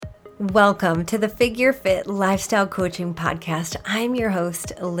Welcome to the Figure Fit Lifestyle Coaching Podcast. I'm your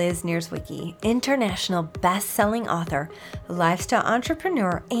host, Liz Nierzwicki, international best-selling author, lifestyle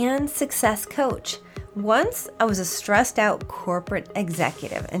entrepreneur, and success coach. Once, I was a stressed-out corporate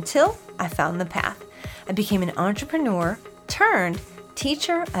executive until I found the path. I became an entrepreneur turned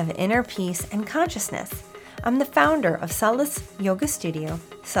teacher of inner peace and consciousness. I'm the founder of Solace Yoga Studio,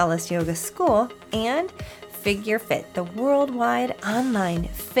 Solace Yoga School, and Figure Fit, the worldwide online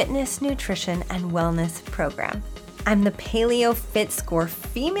fitness, nutrition, and wellness program. I'm the Paleo Fit Score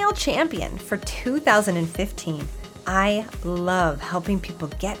female champion for 2015. I love helping people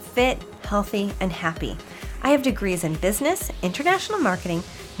get fit, healthy, and happy. I have degrees in business, international marketing,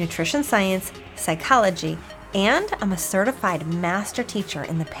 nutrition science, psychology, and I'm a certified master teacher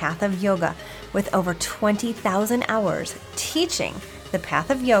in the path of yoga with over 20,000 hours teaching the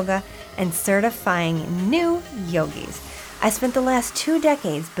path of yoga and certifying new yogis. I spent the last 2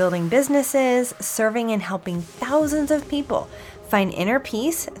 decades building businesses, serving and helping thousands of people find inner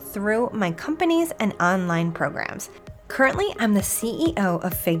peace through my companies and online programs. Currently, I'm the CEO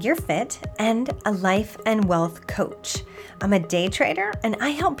of Figure Fit and a life and wealth coach. I'm a day trader and I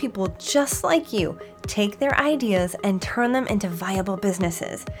help people just like you take their ideas and turn them into viable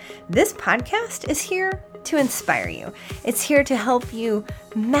businesses. This podcast is here to inspire you. It's here to help you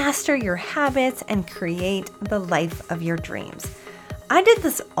master your habits and create the life of your dreams. I did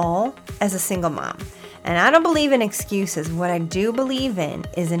this all as a single mom, and I don't believe in excuses. What I do believe in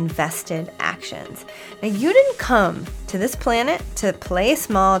is invested actions. Now, you didn't come to this planet to play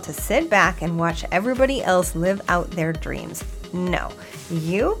small, to sit back and watch everybody else live out their dreams. No,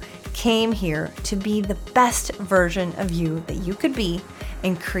 you came here to be the best version of you that you could be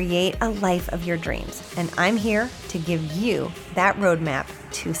and create a life of your dreams. And I'm here to give you that roadmap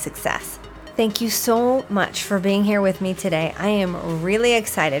to success. Thank you so much for being here with me today. I am really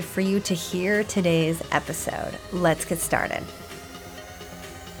excited for you to hear today's episode. Let's get started.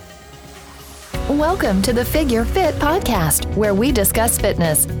 Welcome to the Figure Fit Podcast, where we discuss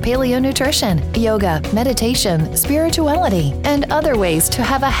fitness, paleo nutrition, yoga, meditation, spirituality, and other ways to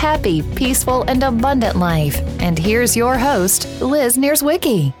have a happy, peaceful, and abundant life. And here's your host, Liz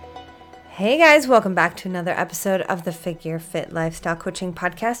Nierzwicki. Hey guys, welcome back to another episode of the Figure Fit Lifestyle Coaching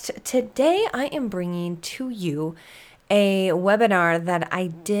Podcast. Today I am bringing to you a webinar that I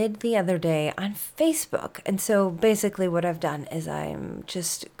did the other day on Facebook. And so basically what I've done is I'm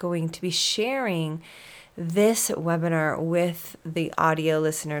just going to be sharing this webinar with the audio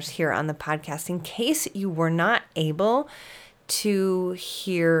listeners here on the podcast in case you were not able to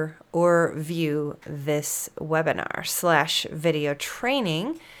hear or view this webinar / video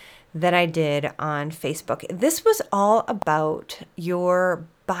training that I did on Facebook. This was all about your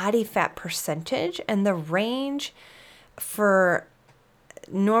body fat percentage and the range for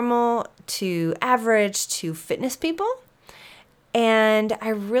normal to average to fitness people. And I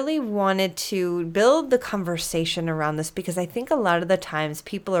really wanted to build the conversation around this because I think a lot of the times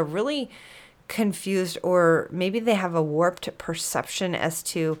people are really confused, or maybe they have a warped perception as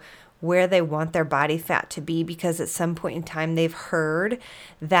to where they want their body fat to be, because at some point in time they've heard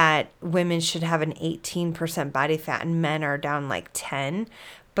that women should have an 18% body fat and men are down like 10.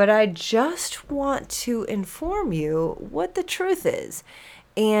 But I just want to inform you what the truth is.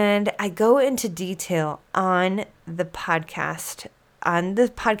 And I go into detail on the podcast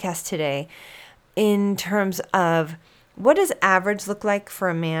today in terms of what does average look like for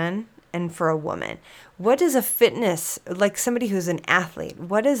a man and for a woman? What is a fitness, like somebody who's an athlete,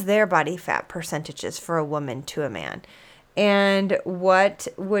 what is their body fat percentages for a woman to a man? And what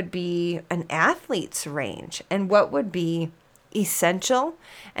would be an athlete's range? And what would be essential,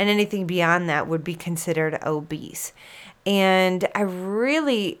 and anything beyond that would be considered obese. And I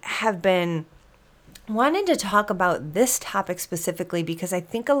really have been wanting to talk about this topic specifically because I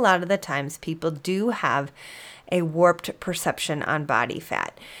think a lot of the times people do have a warped perception on body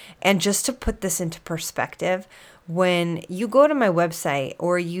fat. And just to put this into perspective, when you go to my website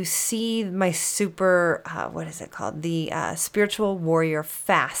or you see my the Spiritual Warrior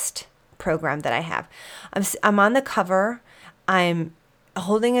Fast program that I have, I'm on the cover. I'm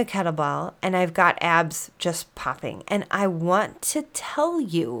holding a kettlebell and I've got abs just popping. And I want to tell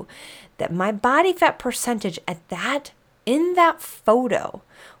you that my body fat percentage in that photo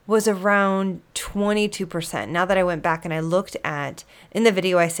was around 22%. Now that I went back and I looked at, in the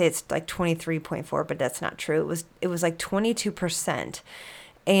video I say it's like 23.4, but that's not true. It was like 22%.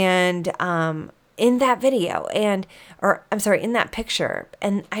 And in that video in that picture.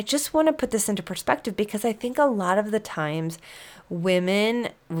 And I just want to put this into perspective because I think a lot of the times women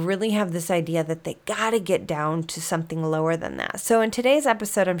really have this idea that they got to get down to something lower than that. So in today's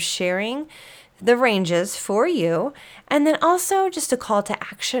episode, I'm sharing the ranges for you, and then also just a call to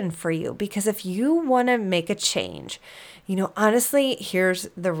action for you, because if you want to make a change, honestly, here's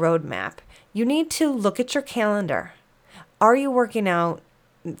the roadmap. You need to look at your calendar. Are you working out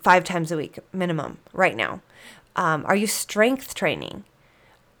 5 times a week minimum right now? Are you strength training?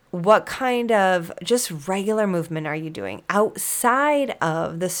 What kind of just regular movement are you doing outside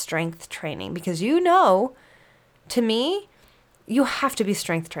of the strength training? Because to me, you have to be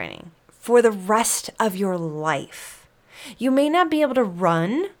strength training for the rest of your life. You may not be able to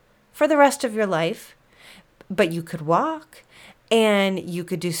run for the rest of your life, but you could walk and you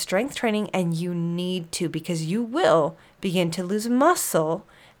could do strength training, and you need to, because you will begin to lose muscle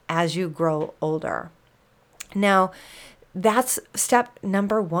as you grow older. Now, that's step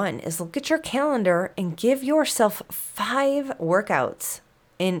number 1, is look at your calendar and give yourself 5 workouts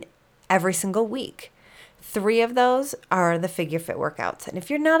in every single week. 3 of those are the Figure Fit workouts. And if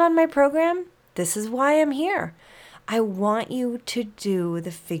you're not on my program, this is why I'm here. I want you to do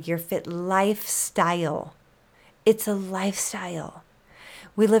the Figure Fit lifestyle. It's a lifestyle.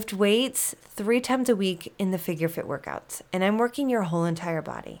 We lift weights 3 times a week in the Figure Fit workouts, and I'm working your whole entire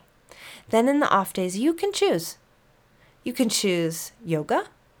body. Then in the off days, you can choose. You can choose yoga,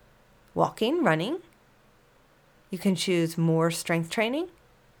 walking, running. You can choose more strength training.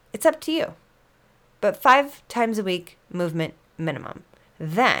 It's up to you. But 5 times a week movement minimum.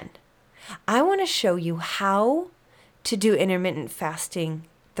 Then I want to show you how to do intermittent fasting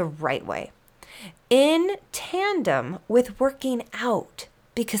the right way, in tandem with working out,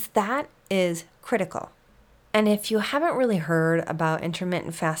 because that is critical. And if you haven't really heard about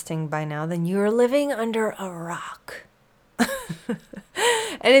intermittent fasting by now, then you're living under a rock.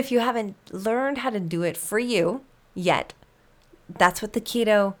 And if you haven't learned how to do it for you yet, that's what the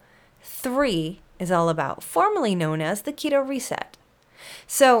Keto 3 is all about, formerly known as the Keto Reset.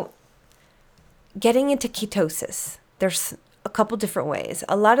 So getting into ketosis, there's a couple different ways.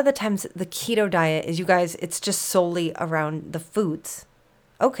 A lot of the times the keto diet is, it's just solely around the foods.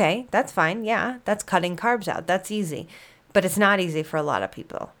 Okay, that's fine. Yeah, that's cutting carbs out. That's easy. But it's not easy for a lot of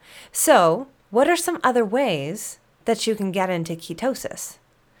people. So what are some other ways that you can get into ketosis?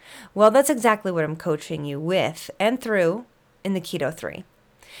 Well, that's exactly what I'm coaching you with and through in the Keto 3.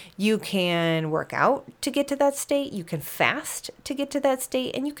 You can work out to get to that state, you can fast to get to that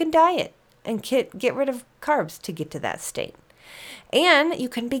state, and you can diet and get rid of carbs to get to that state. And you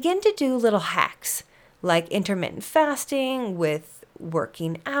can begin to do little hacks like intermittent fasting with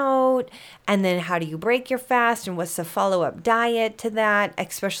working out, and then how do you break your fast and what's the follow-up diet to that,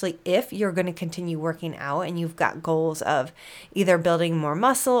 especially if you're going to continue working out and you've got goals of either building more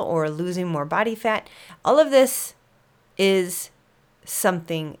muscle or losing more body fat. All of this is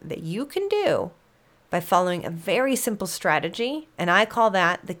something that you can do by following a very simple strategy, and I call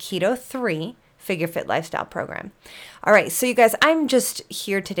that the Keto 3 Figure Fit Lifestyle Program. All right, so you guys, I'm just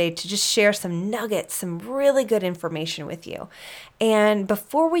here today to just share some nuggets, some really good information with you. And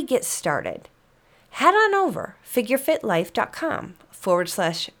before we get started, head on over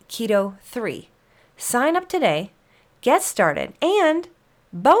figurefitlife.com/keto3. Sign up today, get started, and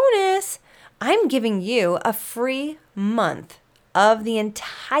bonus, I'm giving you a free month of the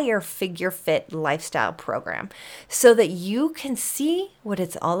entire Figure Fit Lifestyle Program so that you can see what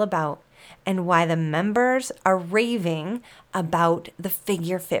it's all about and why the members are raving about the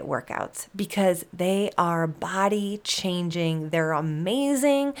Figure Fit workouts, because they are body changing. They're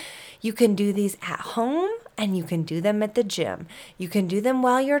amazing. You can do these at home and you can do them at the gym. You can do them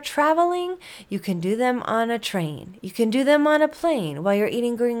while you're traveling. You can do them on a train. You can do them on a plane while you're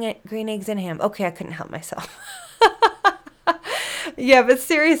eating green eggs and ham. Okay, I couldn't help myself. Yeah, but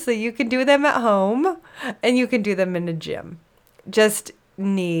seriously, you can do them at home and you can do them in a gym. Just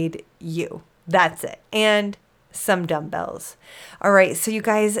need you. That's it. And some dumbbells. All right. So you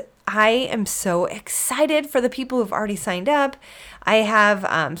guys, I am so excited for the people who've already signed up. I have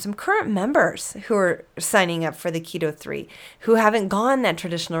some current members who are signing up for the Keto 3 who haven't gone that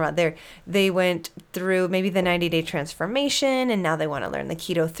traditional route. They went through maybe the 90-day transformation and now they want to learn the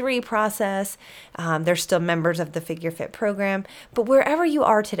Keto 3 process. They're still members of the Figure Fit program. But wherever you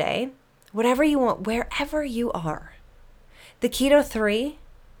are today, whatever you want, wherever you are, the Keto 3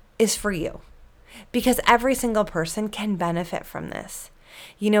 is for you, because every single person can benefit from this.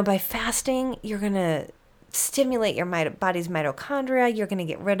 By fasting, you're going to stimulate your body's mitochondria. You're going to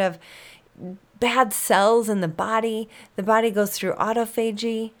get rid of bad cells in the body. The body goes through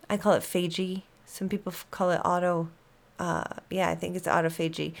autophagy. I call it phagy. Some people call it I think it's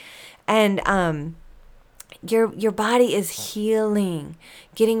autophagy. And your body is healing,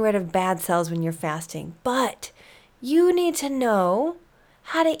 getting rid of bad cells when you're fasting. But you need to know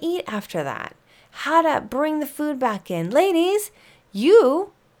how to eat after that, how to bring the food back in. Ladies,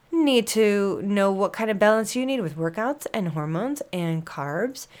 you need to know what kind of balance you need with workouts and hormones and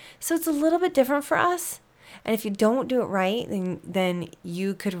carbs. So it's a little bit different for us. And if you don't do it right, then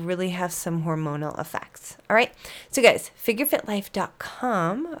you could really have some hormonal effects. All right. So guys,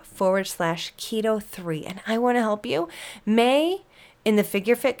 figurefitlife.com/keto3. And I want to help you. May in the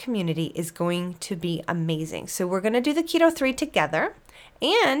Figure Fit community is going to be amazing. So we're going to do the Keto 3 together.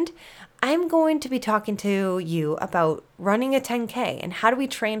 And I'm going to be talking to you about running a 10K and how do we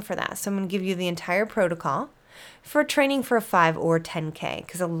train for that. So I'm going to give you the entire protocol for training for a 5 or 10K,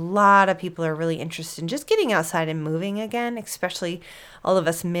 because a lot of people are really interested in just getting outside and moving again, especially all of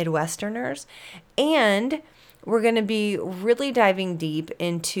us Midwesterners. And we're going to be really diving deep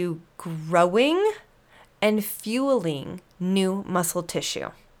into growing and fueling new muscle tissue.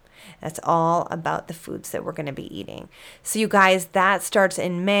 That's all about the foods that we're going to be eating. So you guys, that starts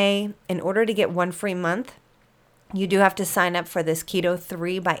in May. In order to get 1 free month, you do have to sign up for this Keto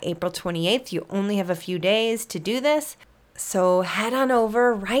 3 by April 28th. You only have a few days to do this. So head on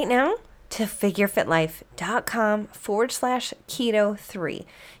over right now to figurefitlife.com/keto3.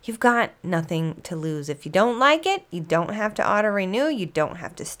 You've got nothing to lose. If you don't like it, you don't have to auto renew. You don't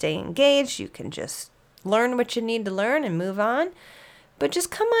have to stay engaged. You can just learn what you need to learn and move on. But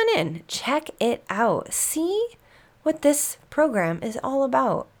just come on in, check it out. See what this program is all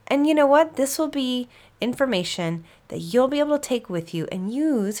about. And you know what? This will be information that you'll be able to take with you and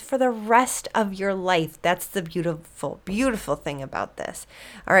use for the rest of your life. That's the beautiful, beautiful thing about this.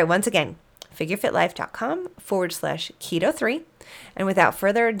 All right, once again, figurefitlife.com/keto3. And without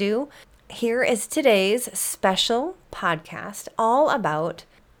further ado, here is today's special podcast all about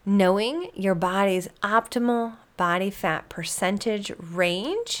knowing your body's optimal body fat percentage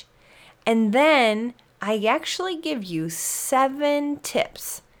range. And then I actually give you 7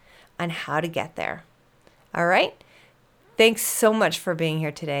 tips on how to get there. All right. Thanks so much for being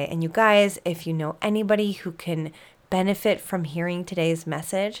here today. And you guys, if you know anybody who can benefit from hearing today's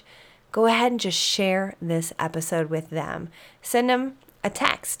message, go ahead and just share this episode with them. Send them a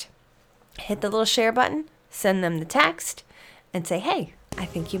text. Hit the little share button, send them the text, and say, hey, I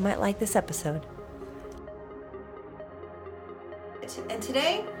think you might like this episode. And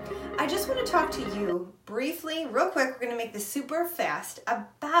today, I just want to talk to you briefly, real quick. We're going to make this super fast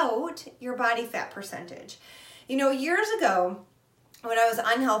about your body fat percentage. You know, years ago, when I was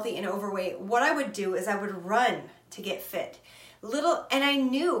unhealthy and overweight, what I would do is I would run to get fit. And I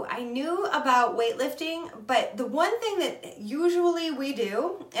knew about weightlifting, but the one thing that usually we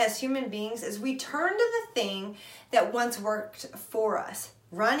do as human beings is we turn to the thing that once worked for us,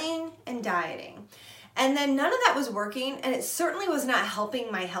 running and dieting. And then none of that was working, and it certainly was not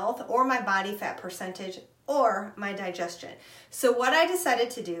helping my health or my body fat percentage or my digestion. So what I decided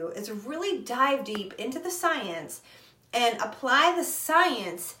to do is really dive deep into the science and apply the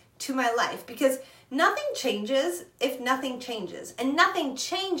science to my life, because nothing changes if nothing changes, and nothing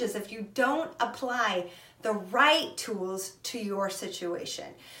changes if you don't apply the right tools to your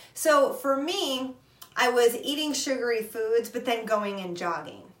situation. So for me, I was eating sugary foods, but then going and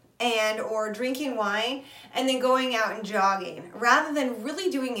jogging. Or drinking wine and then going out and jogging, rather than really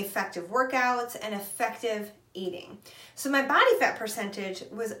doing effective workouts and effective eating. So my body fat percentage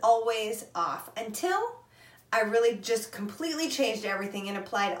was always off until I really just completely changed everything and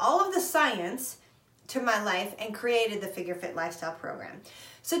applied all of the science to my life and created the Figure Fit Lifestyle Program.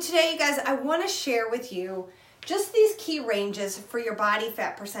 So today, you guys, I want to share with you just these key ranges for your body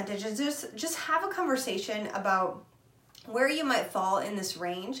fat percentage, and just have a conversation about where you might fall in this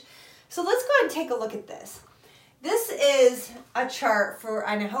range. So let's go ahead and take a look at this. This is a chart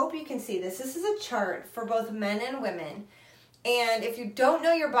and I hope you can see this. This is a chart for both men and women. And if you don't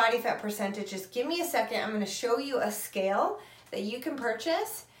know your body fat percentage, just give me a second. I'm going to show you a scale that you can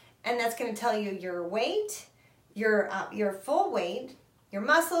purchase, and that's going to tell you your weight, your full weight, your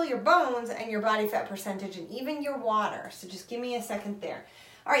muscle, your bones, and your body fat percentage, and even your water. So just give me a second there.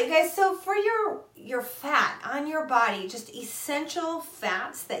 All right, you guys, so for your fat on your body, just essential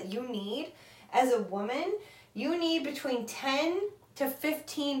fats that you need as a woman, you need between 10 to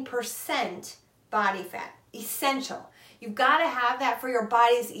 15% body fat. Essential. You've got to have that for your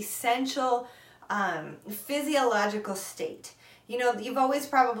body's essential physiological state. You know, you've always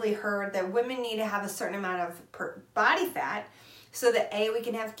probably heard that women need to have a certain amount of body fat so that A, we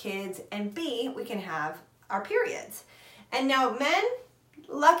can have kids, and B, we can have our periods. And now men,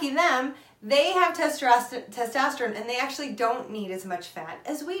 lucky them, they have testosterone and they actually don't need as much fat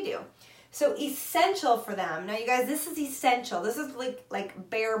as we do. So essential for them. Now you guys, this is essential. This is like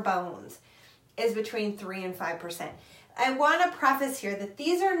bare bones, is between 3 and 5%. I want to preface here that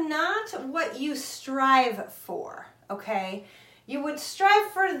these are not what you strive for, okay? You would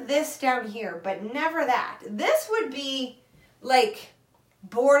strive for this down here, but never that. This would be like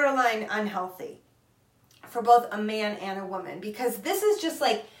borderline unhealthy for both a man and a woman, because this is just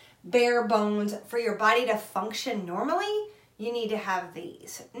like bare bones. For your body to function normally, you need to have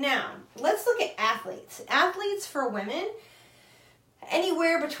these. Now, let's look at athletes. Athletes for women,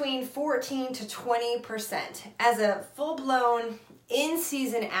 anywhere between 14 to 20%. As a full-blown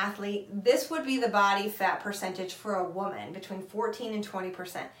in-season athlete, this would be the body fat percentage for a woman, between 14 and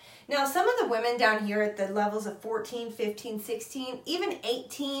 20%. Now, some of the women down here at the levels of 14, 15, 16, even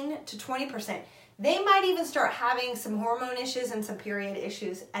 18 to 20%, they might even start having some hormone issues and some period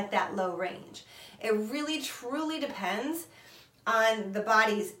issues at that low range. It really, truly depends on the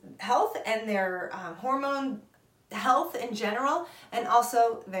body's health and their hormone health in general, and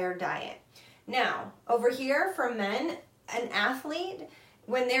also their diet. Now, over here for men, an athlete,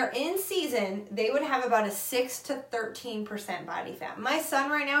 when they're in season, they would have about a 6 to 13% body fat. My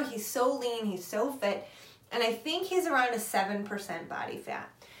son right now, he's so lean, he's so fit, and I think he's around a 7% body fat.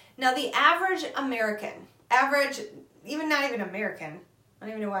 Now, the average American, not even American, I don't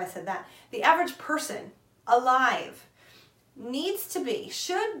even know why I said that. The average person alive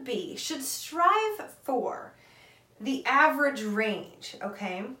should strive for the average range,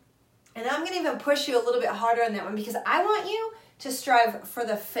 okay? And I'm going to even push you a little bit harder on that one, because I want you to strive for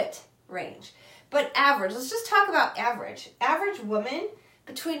the fit range. But average, let's just talk about average. Average woman,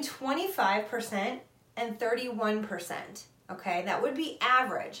 between 25% and 31%, okay? That would be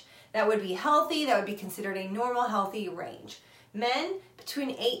average. That would be healthy. That would be considered a normal, healthy range. Men,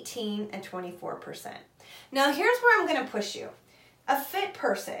 between 18 and 24%. Now, here's where I'm going to push you. A fit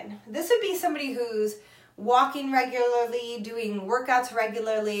person, this would be somebody who's walking regularly, doing workouts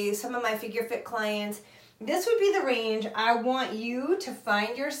regularly. Some of my Figure Fit clients, this would be the range I want you to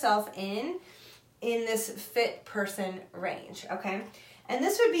find yourself in this fit person range, okay? And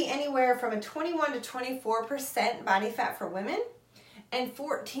this would be anywhere from a 21 to 24% body fat for women and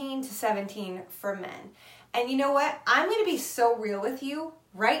 14 to 17 for men. And you know what? I'm going to be so real with you.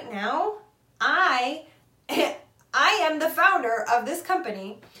 Right now, I am the founder of this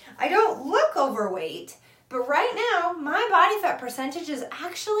company. I don't look overweight, but right now, my body fat percentage is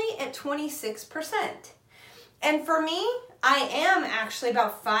actually at 26%. And for me, I am actually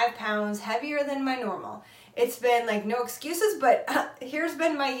about 5 pounds heavier than my normal. It's been like no excuses, but here's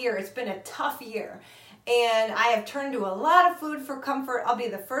been my year. It's been a tough year. And I have turned to a lot of food for comfort. I'll be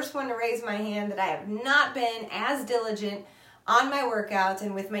the first one to raise my hand that I have not been as diligent on my workouts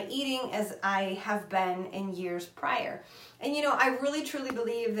and with my eating as I have been in years prior. And you know, I really truly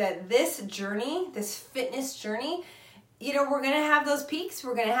believe that this journey, this fitness journey, you know, we're going to have those peaks,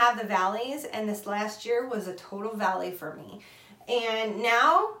 we're going to have the valleys, and this last year was a total valley for me. And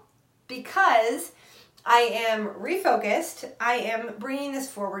now, because I am refocused, I am bringing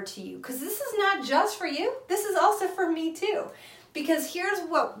this forward to you, because this is not just for you, this is also for me too. Because here's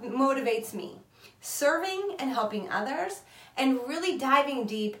what motivates me: serving and helping others, and really diving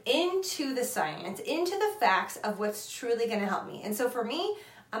deep into the science, into the facts of what's truly going to help me. And so for me,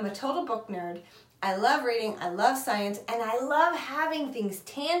 I'm a total book nerd. I love reading, I love science, and I love having things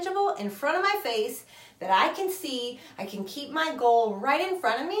tangible in front of my face that I can see. I can keep my goal right in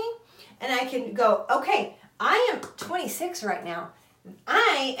front of me, and I can go, okay, I am 26 right now.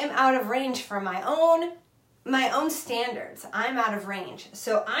 I am out of range for my own standards. I'm out of range.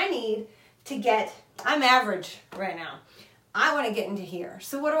 So I need to I'm average right now. I want to get into here.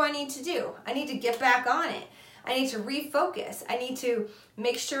 So what do I need to do? I need to get back on it. I need to refocus. I need to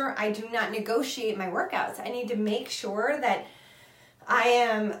make sure I do not negotiate my workouts. I need to make sure that I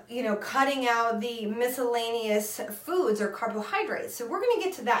am, cutting out the miscellaneous foods or carbohydrates. So we're going to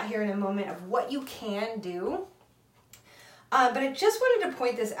get to that here in a moment of what you can do. But I just wanted to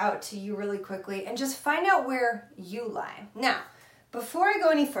point this out to you really quickly and just find out where you lie. Now, before I go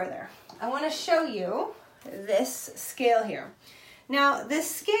any further, I want to show you this scale here. Now, this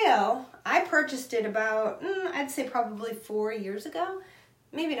scale, I purchased it about, I'd say probably 4 years ago,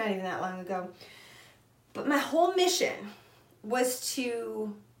 maybe not even that long ago. But my whole mission was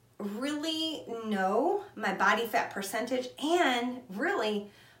to really know my body fat percentage and really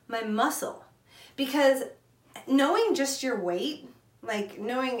my muscle. Because knowing just your weight, like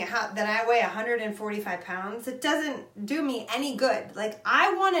knowing that I weigh 145 pounds, it doesn't do me any good. Like,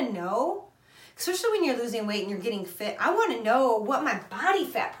 I want to know, especially when you're losing weight and you're getting fit, I want to know what my body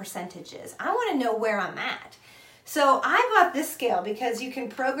fat percentage is. I want to know where I'm at. So I bought this scale because you can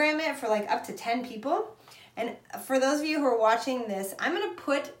program it for like up to 10 people. And for those of you who are watching this, I'm going to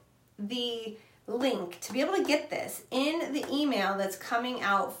put the link to be able to get this in the email that's coming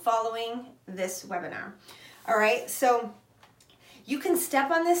out following this webinar. All right, so you can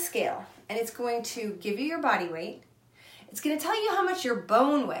step on this scale and it's going to give you your body weight. It's going to tell you how much your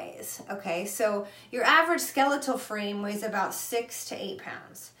bone weighs, okay? So your average skeletal frame weighs about 6 to 8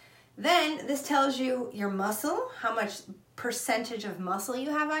 pounds. Then this tells you your muscle, how much percentage of muscle you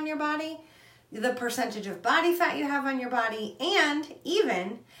have on your body, the percentage of body fat you have on your body, and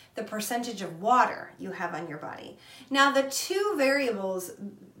even the percentage of water you have on your body. Now the two variables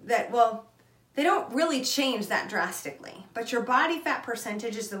that, well, they don't really change that drastically, but your body fat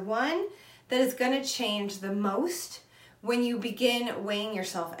percentage is the one that is going to change the most when you begin weighing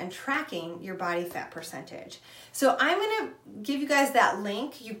yourself and tracking your body fat percentage. So I'm going to give you guys that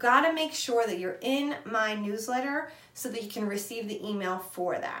link. You've got to make sure that you're in my newsletter so that you can receive the email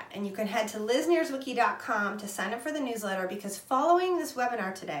for that. And you can head to liznierswicki.com to sign up for the newsletter, because following this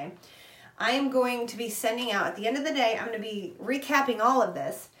webinar today, I am going to be sending out, at the end of the day, I'm going to be recapping all of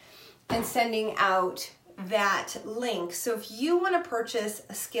this and sending out that link. So if you want to purchase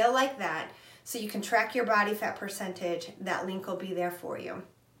a scale like that, so you can track your body fat percentage, that link will be there for you.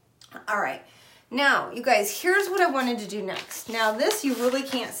 All right. Now, you guys, here's what I wanted to do next. Now, this you really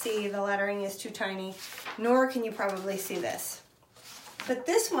can't see. The lettering is too tiny, nor can you probably see this. But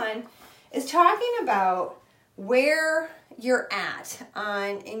this one is talking about where you're at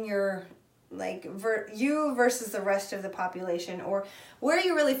in your, like, you versus the rest of the population, or where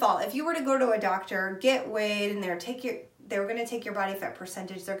you really fall. If you were to go to a doctor, get weighed, and they're going to take your body fat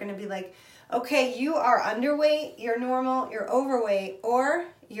percentage, they're going to be like, okay, you are underweight, you're normal, you're overweight, or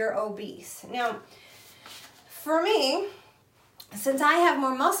you're obese. Now, for me, since I have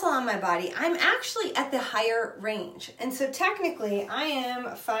more muscle on my body, I'm actually at the higher range. And so technically, I am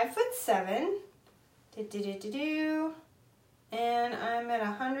 5'7", and I'm at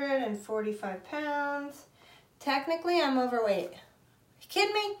 145 pounds. Technically, I'm overweight. Are you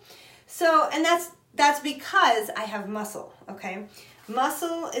kidding me? So, and that's because I have muscle, okay?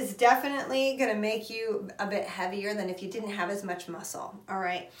 Muscle is definitely going to make you a bit heavier than if you didn't have as much muscle, all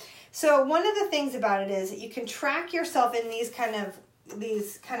right? So one of the things about it is that you can track yourself in these kind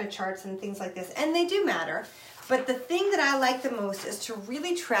of charts and things like this, and they do matter. But the thing that I like the most is to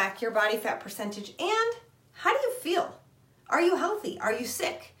really track your body fat percentage and how do you feel? Are you healthy? Are you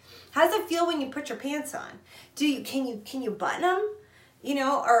sick? How does it feel when you put your pants on? Can you button them? You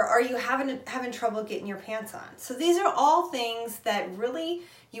know, or are you having trouble getting your pants on? So these are all things that really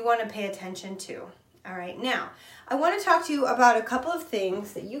you want to pay attention to. All right, now I want to talk to you about a couple of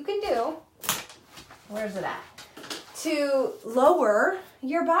things that you can do. Where's it at? To lower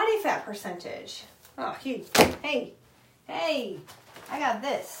your body fat percentage. Oh, hey, I got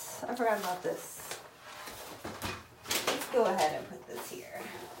this. I forgot about this. Let's go ahead and put this here.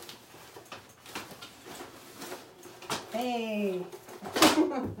 Hey.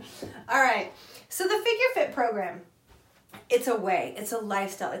 All right, so the Figure Fit program, it's a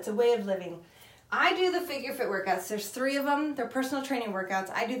lifestyle, it's a way of living. I do the Figure Fit workouts. There's 3 of them. They're personal training workouts.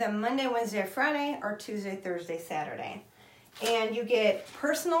 I do them Monday, Wednesday, Friday, or Tuesday, Thursday, Saturday. And you get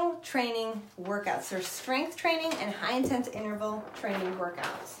personal training workouts. There's strength training and high intense interval training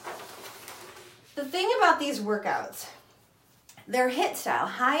workouts. The thing about these workouts, they're HIIT style,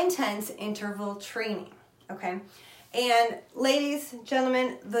 high intense interval training, okay? And ladies,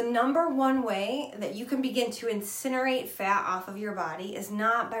 gentlemen, the number one way that you can begin to incinerate fat off of your body is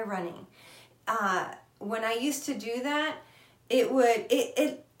not by running. When I used to do that,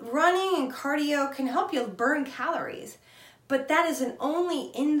 running and cardio can help you burn calories, but that is an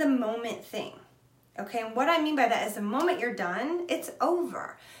only in the moment thing. Okay, and what I mean by that is the moment you're done, it's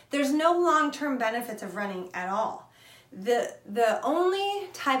over. There's no long-term benefits of running at all. The only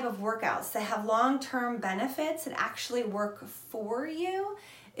type of workouts that have long-term benefits that actually work for you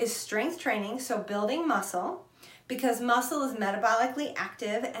is strength training, so building muscle, because muscle is metabolically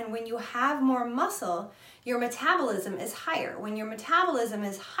active, and when you have more muscle, your metabolism is higher. When your metabolism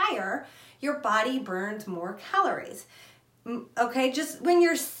is higher, your body burns more calories. Okay, just when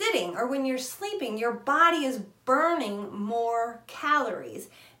you're sitting or when you're sleeping, your body is burning more calories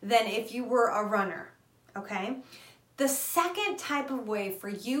than if you were a runner, okay? The second type of way for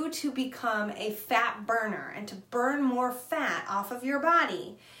you to become a fat burner and to burn more fat off of your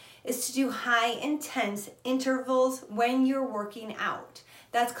body is to do high intense intervals when you're working out.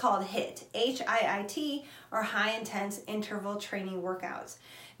 That's called HIIT, H-I-I-T, or high intense interval training workouts.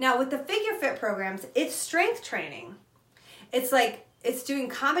 Now with the Figure Fit programs, it's strength training. It's doing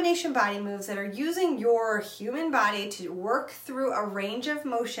combination body moves that are using your human body to work through a range of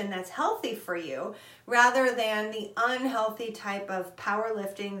motion that's healthy for you, rather than the unhealthy type of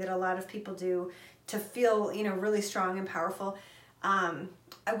powerlifting that a lot of people do to feel, really strong and powerful.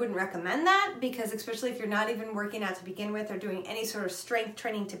 I wouldn't recommend that, because especially if you're not even working out to begin with or doing any sort of strength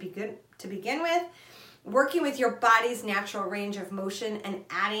training to begin with, working with your body's natural range of motion and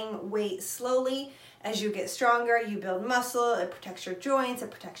adding weight slowly. As you get stronger, you build muscle, it protects your joints,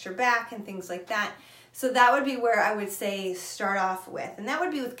 it protects your back and things like that. So that would be where I would say start off with. And that would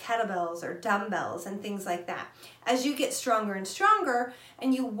be with kettlebells or dumbbells and things like that. As you get stronger and stronger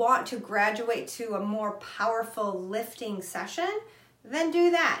and you want to graduate to a more powerful lifting session, then do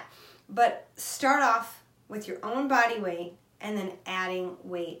that. But start off with your own body weight and then adding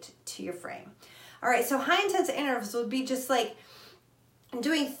weight to your frame. All right, so high intensity intervals would be just like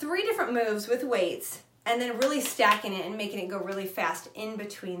doing 3 different moves with weights and then really stacking it and making it go really fast in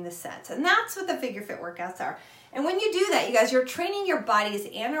between the sets. And that's what the Figure Fit workouts are. And when you do that, you guys, you're training your body's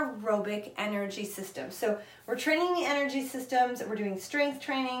anaerobic energy system. So we're training the energy systems, we're doing strength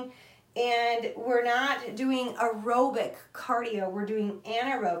training, and we're not doing aerobic cardio, we're doing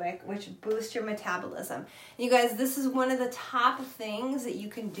anaerobic, which boosts your metabolism. You guys, this is one of the top things that you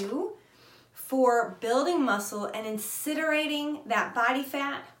can do for building muscle and incinerating that body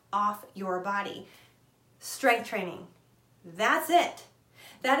fat off your body. Strength training. That's it.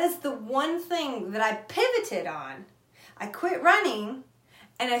 That is the one thing that I pivoted on. I quit running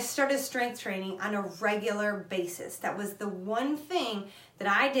and I started strength training on a regular basis. That was the one thing that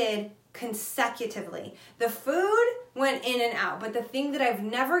I did consecutively. The food went in and out, but the thing that I've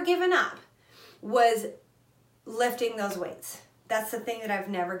never given up was lifting those weights. That's the thing that I've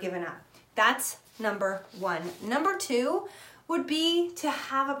never given up. That's number 1. Number 2 would be to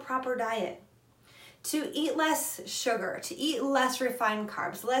have a proper diet. To eat less sugar, to eat less refined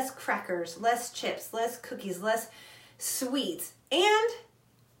carbs, less crackers, less chips, less cookies, less sweets, and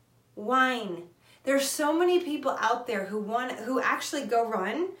wine. There's so many people out there who actually go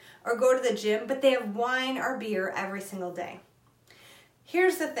run or go to the gym, but they have wine or beer every single day.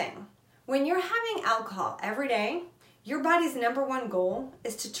 Here's the thing. When you're having alcohol every day, your body's number 1 goal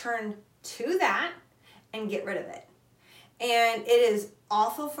is to turn to that and get rid of it. And it is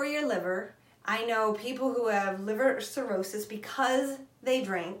awful for your liver. I know people who have liver cirrhosis because they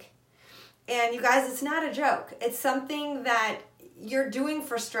drink. And you guys, it's not a joke. It's something that you're doing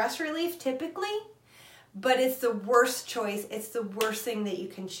for stress relief typically, but it's the worst choice. It's the worst thing that you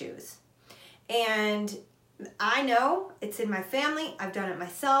can choose. And I know it's in my family. I've done it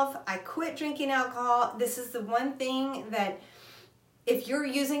myself. I quit drinking alcohol. This is the one thing that if you're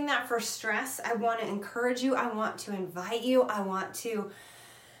using that for stress, I want to encourage you. I want to invite you. I want to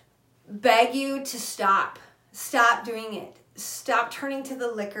beg you to stop. Stop doing it. Stop turning to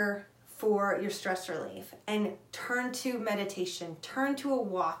the liquor for your stress relief and turn to meditation. Turn to a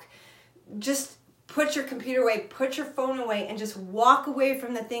walk. Just put your computer away, put your phone away, and just walk away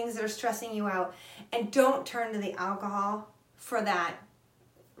from the things that are stressing you out. And don't turn to the alcohol for that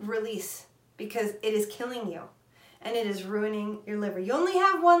release, because it is killing you and it is ruining your liver. You only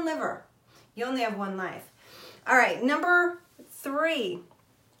have one liver. You only have one life. All right, number 3,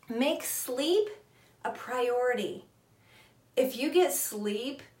 make sleep a priority. If you get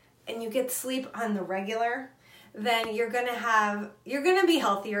sleep and you get sleep on the regular, then you're going to be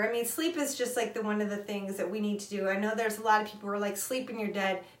healthier. I mean, sleep is just like one of the things that we need to do. I know there's a lot of people who are like, sleep and you're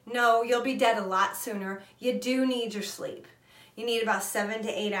dead. No, you'll be dead a lot sooner. You do need your sleep. You need about 7 to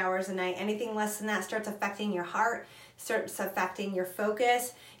 8 hours a night. Anything less than that starts affecting your heart, starts affecting your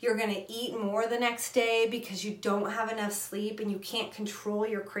focus. You're going to eat more the next day because you don't have enough sleep and you can't control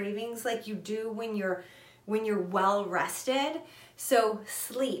your cravings like you do when you're well rested. So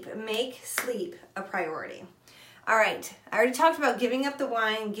sleep, make sleep a priority. All right, I already talked about giving up the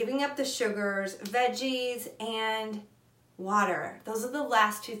wine, giving up the sugars, veggies, and water. Those are the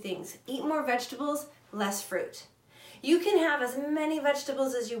last 2 things. Eat more vegetables, less fruit. You can have as many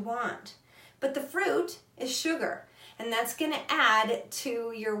vegetables as you want, but the fruit is sugar, and that's going to add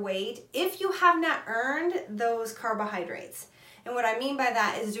to your weight if you have not earned those carbohydrates. And what I mean by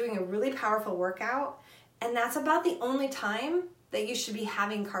that is doing a really powerful workout, and that's about the only time that you should be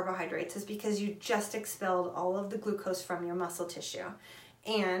having carbohydrates, is because you just expelled all of the glucose from your muscle tissue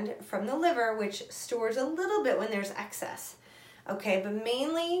and from the liver, which stores a little bit when there's excess. Okay, but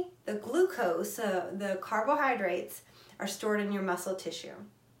mainly the glucose, the carbohydrates, are stored in your muscle tissue.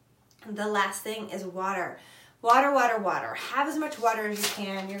 The last thing is water. Water, water, water. Have as much water as you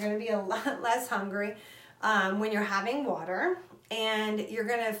can. You're going to be a lot less hungry when you're having water. and you're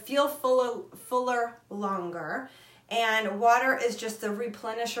going to feel fuller longer. And water is just the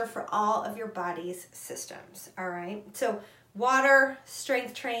replenisher for all of your body's systems, all right? So water,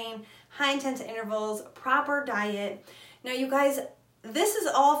 strength training, high intense intervals, proper diet. Now you guys, this is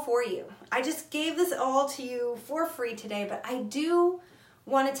all for you. I just gave this all to you for free today, but I do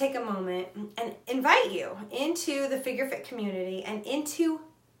want to take a moment and invite you into the Figure Fit community and into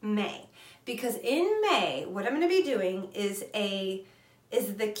May. Because in May, what I'm going to be doing is the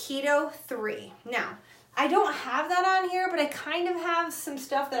Keto 3. Now, I don't have that on here, but I kind of have some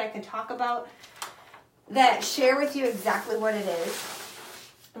stuff that I can talk about that share with you exactly what it is.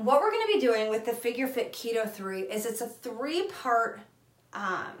 What we're going to be doing with the Figure Fit Keto 3 is it's a 3-part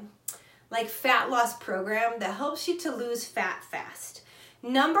fat loss program that helps you to lose fat fast.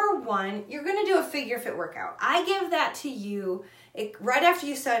 Number 1, you're going to do a Figure Fit workout. I give that to you right after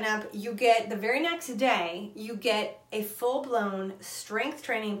you sign up. You get the very next day, you get a full-blown strength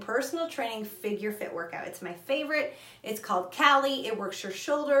training, personal training Figure Fit workout. It's my favorite. It's called Cali. It works your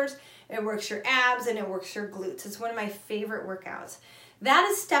shoulders, it works your abs, and it works your glutes. It's one of my favorite workouts. That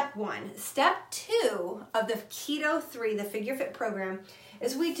is step 1. Step 2 of the Keto 3, the Figure Fit program,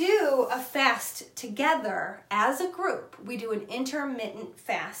 is we do a fast together as a group. We do an intermittent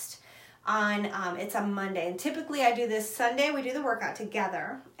fast on, it's a Monday. And typically I do this Sunday, we do the workout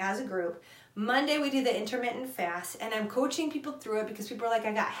together as a group. Monday we do the intermittent fast, and I'm coaching people through it because people are like,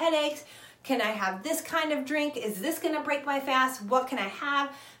 I got headaches. Can I have this kind of drink? Is this going to break my fast? What can I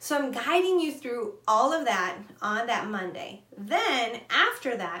have? So I'm guiding you through all of that on that Monday. Then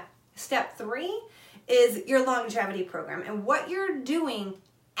after that, step 3 is your longevity program. And what you're doing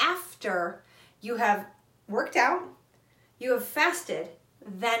after you have worked out, you have fasted,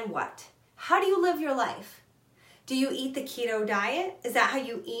 then what? How do you live your life? Do you eat the keto diet? Is that how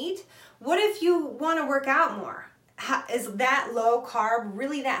you eat? What if you want to work out more? Is that low carb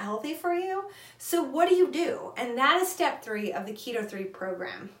really that healthy for you? So what do you do? And that is step 3 of the Keto 3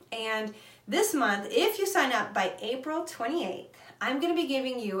 program. And this month, if you sign up by April 28th, I'm going to be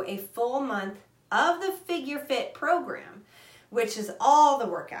giving you a full month of the Figure Fit program, which is all the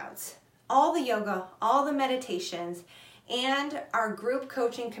workouts, all the yoga, all the meditations, and our group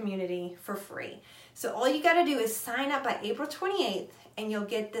coaching community for free. So all you got to do is sign up by April 28th, and you'll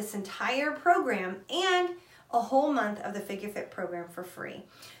get this entire program and a whole month of the Figure Fit program for free.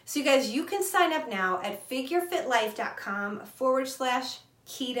 So you guys, you can sign up now at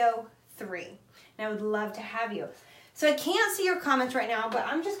figurefitlife.com/keto3. And I would love to have you. So I can't see your comments right now, but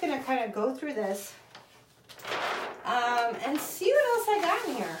I'm just going to kind of go through this and see what else I got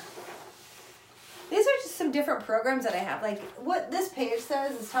in here. These are just some different programs that I have. Like what this page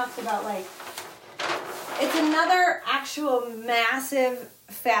says is talks about it's another actual massive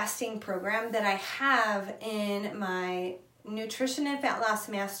fasting program that I have in my Nutrition and Fat Loss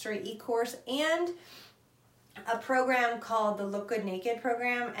Mastery e-course, and a program called the Look Good Naked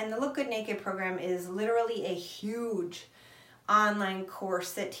program. And the Look Good Naked program is literally a huge online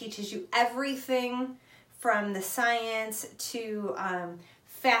course that teaches you everything from the science to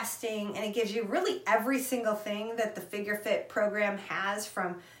fasting, and it gives you really every single thing that the Figure Fit program has,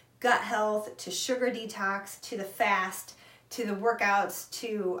 from gut health to sugar detox to the fast to the workouts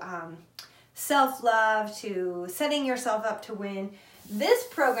to self-love to setting yourself up to win. This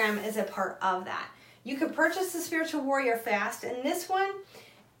program is a part of that. You can purchase the Spiritual Warrior Fast, and this one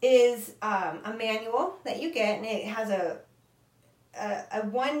is a manual that you get, and it has a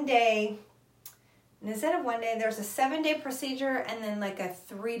 1 day. And instead of 1 day, there's a 7-day procedure and then like a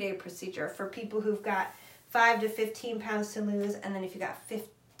 3-day procedure for people who've got 5 to 15 pounds to lose. And then if you got 15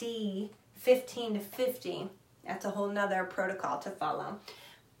 to 50, that's a whole nother protocol to follow.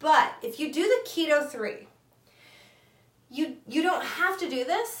 But if you do the Keto 3, you don't have to do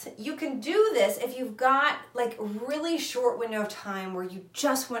this. You can do this if you've got like really short window of time where you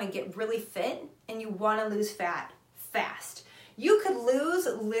just want to get really fit and you want to lose fat fast. You could lose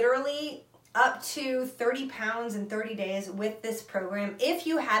literally up to 30 pounds in 30 days with this program if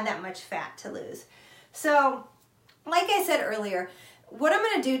you had that much fat to lose. So, like I said earlier, what I'm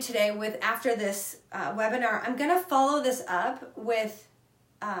going to do today after this webinar, I'm going to follow this up with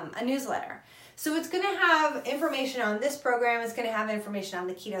a newsletter. So it's going to have information on this program. It's going to have information on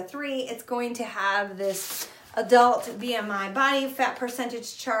the Keto 3. It's going to have this adult BMI body fat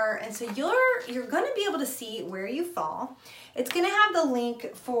percentage chart. And so you're going to be able to see where you fall. It's going to have the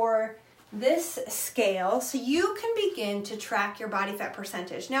link for this scale so you can begin to track your body fat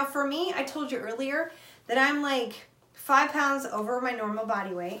percentage. Now for me, I told you earlier that I'm like 5 pounds over my normal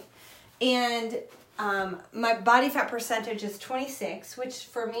body weight, and my body fat percentage is 26, which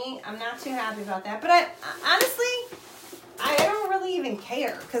for me, I'm not too happy about that. But I don't really even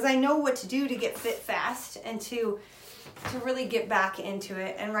care because I know what to do to get fit fast and to really get back into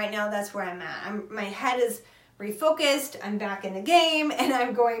it. And right now that's where I'm at. My head is refocused. I'm back in the game, and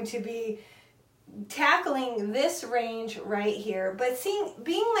I'm going to be tackling this range right here. But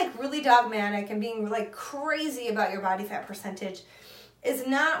being like really dogmatic and being like crazy about your body fat percentage is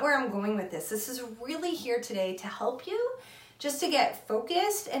not where I'm going with this. This is really here today to help you just to get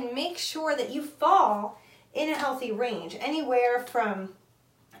focused and make sure that you fall in a healthy range, anywhere from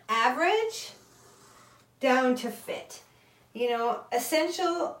average down to fit.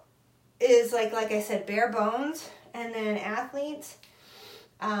 Essential is like I said, bare bones, and then athletes,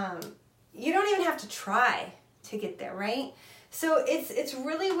 you don't even have to try to get there, right? So it's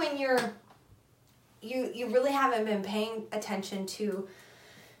really when you really haven't been paying attention to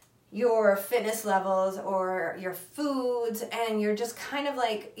your fitness levels or your foods, and you're just kind of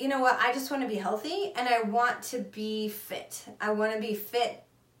like, you know what, I just want to be healthy and I want to be fit. I want to be fit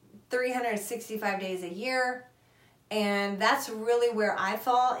 365 days a year, and that's really where I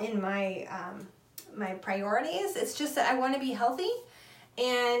fall in my my priorities. It's just that I want to be healthy,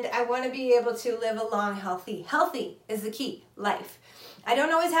 and I want to be able to live a long, healthy. Healthy is the key life. I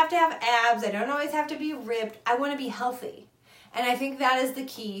don't always have to have abs. I don't always have to be ripped. I want to be healthy. And I think that is the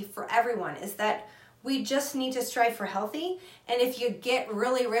key for everyone, is that we just need to strive for healthy. And if you get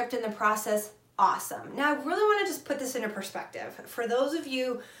really ripped in the process, awesome. Now, I really want to just put this into perspective. For those of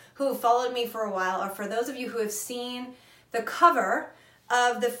you who have followed me for a while, or for those of you who have seen the cover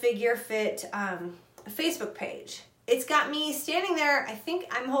of the Figure Fit Facebook page, it's got me standing there. I think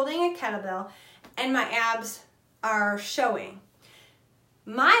I'm holding a kettlebell, and my abs are showing.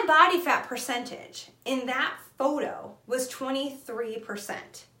 My body fat percentage in that photo was 23%.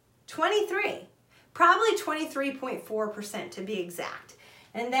 23. Probably 23.4% to be exact.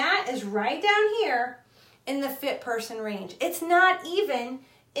 And that is right down here in the fit person range. It's not even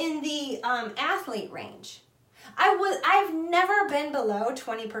in the athlete range. I've never been below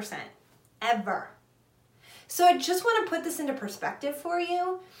 20%. Ever. So I just want to put this into perspective for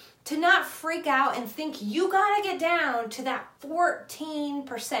you, to not freak out and think you gotta get down to that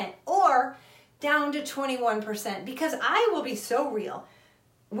 14% or down to 21%, because I will be so real.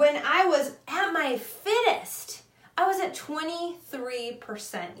 When I was at my fittest, I was at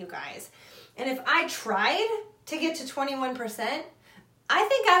 23%, you guys. And if I tried to get to 21%, I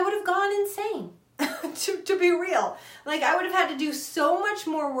think I would have gone insane, to be real. Like, I would have had to do so much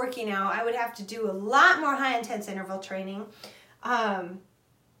more working out. I would have to do a lot more high intense interval training.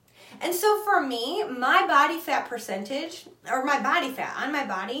 And so for me, my body fat percentage, or my body fat on my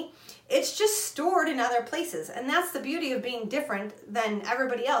body, it's just stored in other places. And that's the beauty of being different than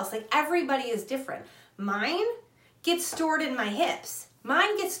everybody else. Like, everybody is different. Mine gets stored in my hips.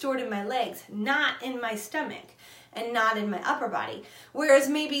 Mine gets stored in my legs, not in my stomach and not in my upper body. Whereas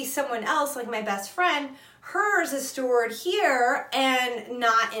maybe someone else, like my best friend, hers is stored here and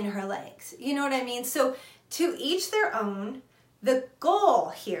not in her legs. You know what I mean? So to each their own. The goal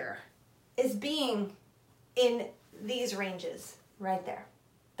here is being in these ranges right there.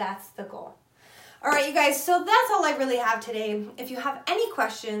 That's the goal. All right, you guys, so that's all I really have today. If you have any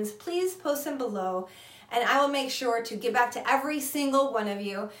questions, please post them below, and I will make sure to get back to every single one of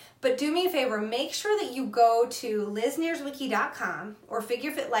you. But do me a favor, make sure that you go to liznierswiki.com or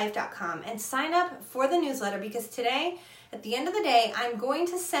figurefitlife.com and sign up for the newsletter, because today, at the end of the day, I'm going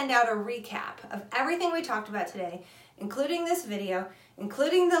to send out a recap of everything we talked about today, including this video,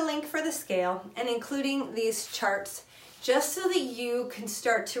 including the link for the scale, and including these charts, just so that you can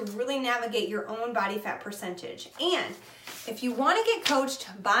start to really navigate your own body fat percentage. And if you want to get coached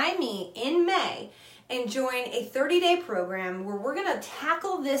by me in May and join a 30-day program where we're going to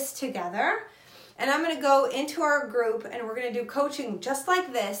tackle this together, and I'm going to go into our group and we're going to do coaching just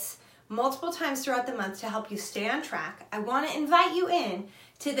like this multiple times throughout the month to help you stay on track, I want to invite you in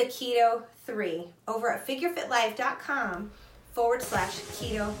to the Keto 3 over at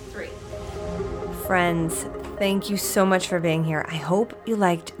figurefitlife.com/Keto 3. Friends, thank you so much for being here. I hope you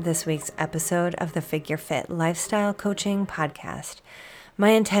liked this week's episode of the Figure Fit Lifestyle Coaching Podcast. My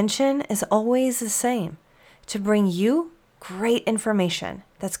intention is always the same, to bring you great information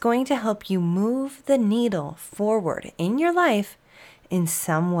that's going to help you move the needle forward in your life in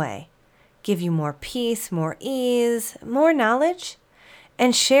some way, give you more peace, more ease, more knowledge,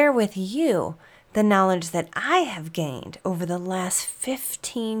 and share with you the knowledge that I have gained over the last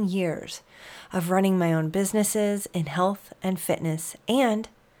 15 years of running my own businesses in health and fitness, and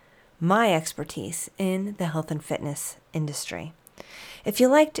my expertise in the health and fitness industry. If you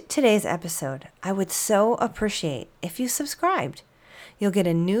liked today's episode, I would so appreciate if you subscribed. You'll get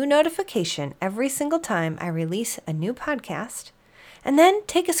a new notification every single time I release a new podcast. And then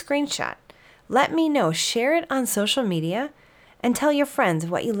take a screenshot. Let me know, share it on social media, and tell your friends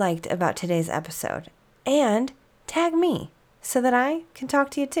what you liked about today's episode. And tag me so that I can talk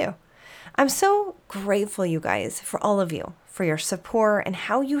to you too. I'm so grateful, you guys, for all of you, for your support and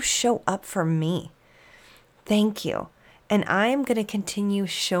how you show up for me. Thank you. And I'm going to continue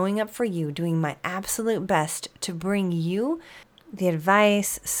showing up for you, doing my absolute best to bring you the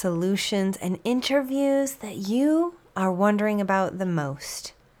advice, solutions, and interviews that you are wondering about the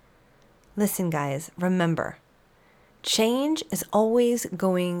most. Listen, guys, remember, change is always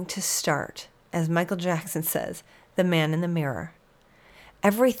going to start, as Michael Jackson says, the man in the mirror.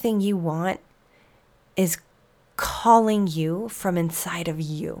 Everything you want is calling you from inside of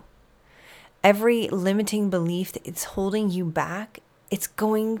you. Every limiting belief that it's holding you back, it's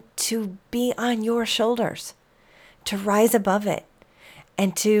going to be on your shoulders to rise above it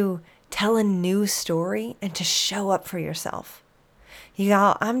and to tell a new story and to show up for yourself.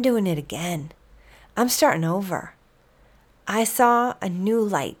 Y'all, I'm doing it again. I'm starting over. I saw a new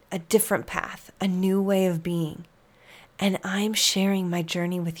light, a different path, a new way of being, and I'm sharing my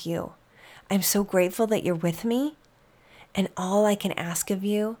journey with you. I'm so grateful that you're with me, and all I can ask of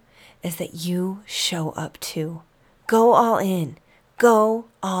you is that you show up too. Go all in. Go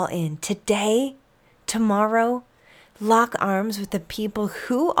all in. Today, tomorrow, lock arms with the people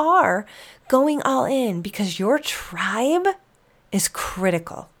who are going all in, because your tribe is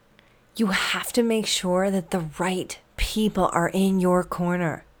critical. You have to make sure that the right people are in your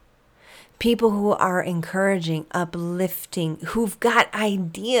corner. People who are encouraging, uplifting, who've got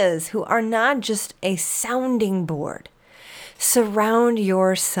ideas, who are not just a sounding board. Surround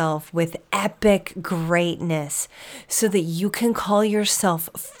yourself with epic greatness so that you can call yourself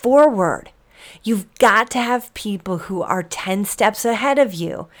forward. You've got to have people who are 10 steps ahead of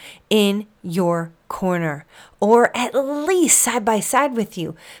you in your corner, or at least side by side with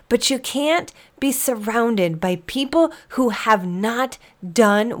you. But you can't be surrounded by people who have not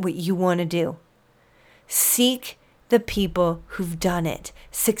done what you want to do. Seek the people who've done it.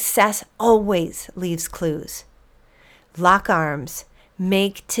 Success always leaves clues. Lock arms.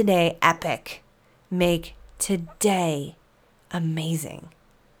 Make today epic. Make today amazing.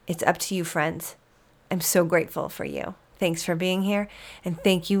 It's up to you, friends. I'm so grateful for you. Thanks for being here. And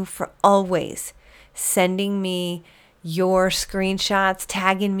thank you for always sending me your screenshots,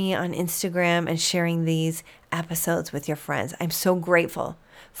 tagging me on Instagram, and sharing these episodes with your friends. I'm so grateful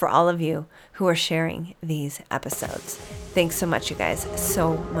for all of you who are sharing these episodes. Thanks so much, you guys.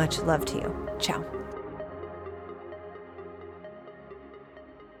 So much love to you. Ciao.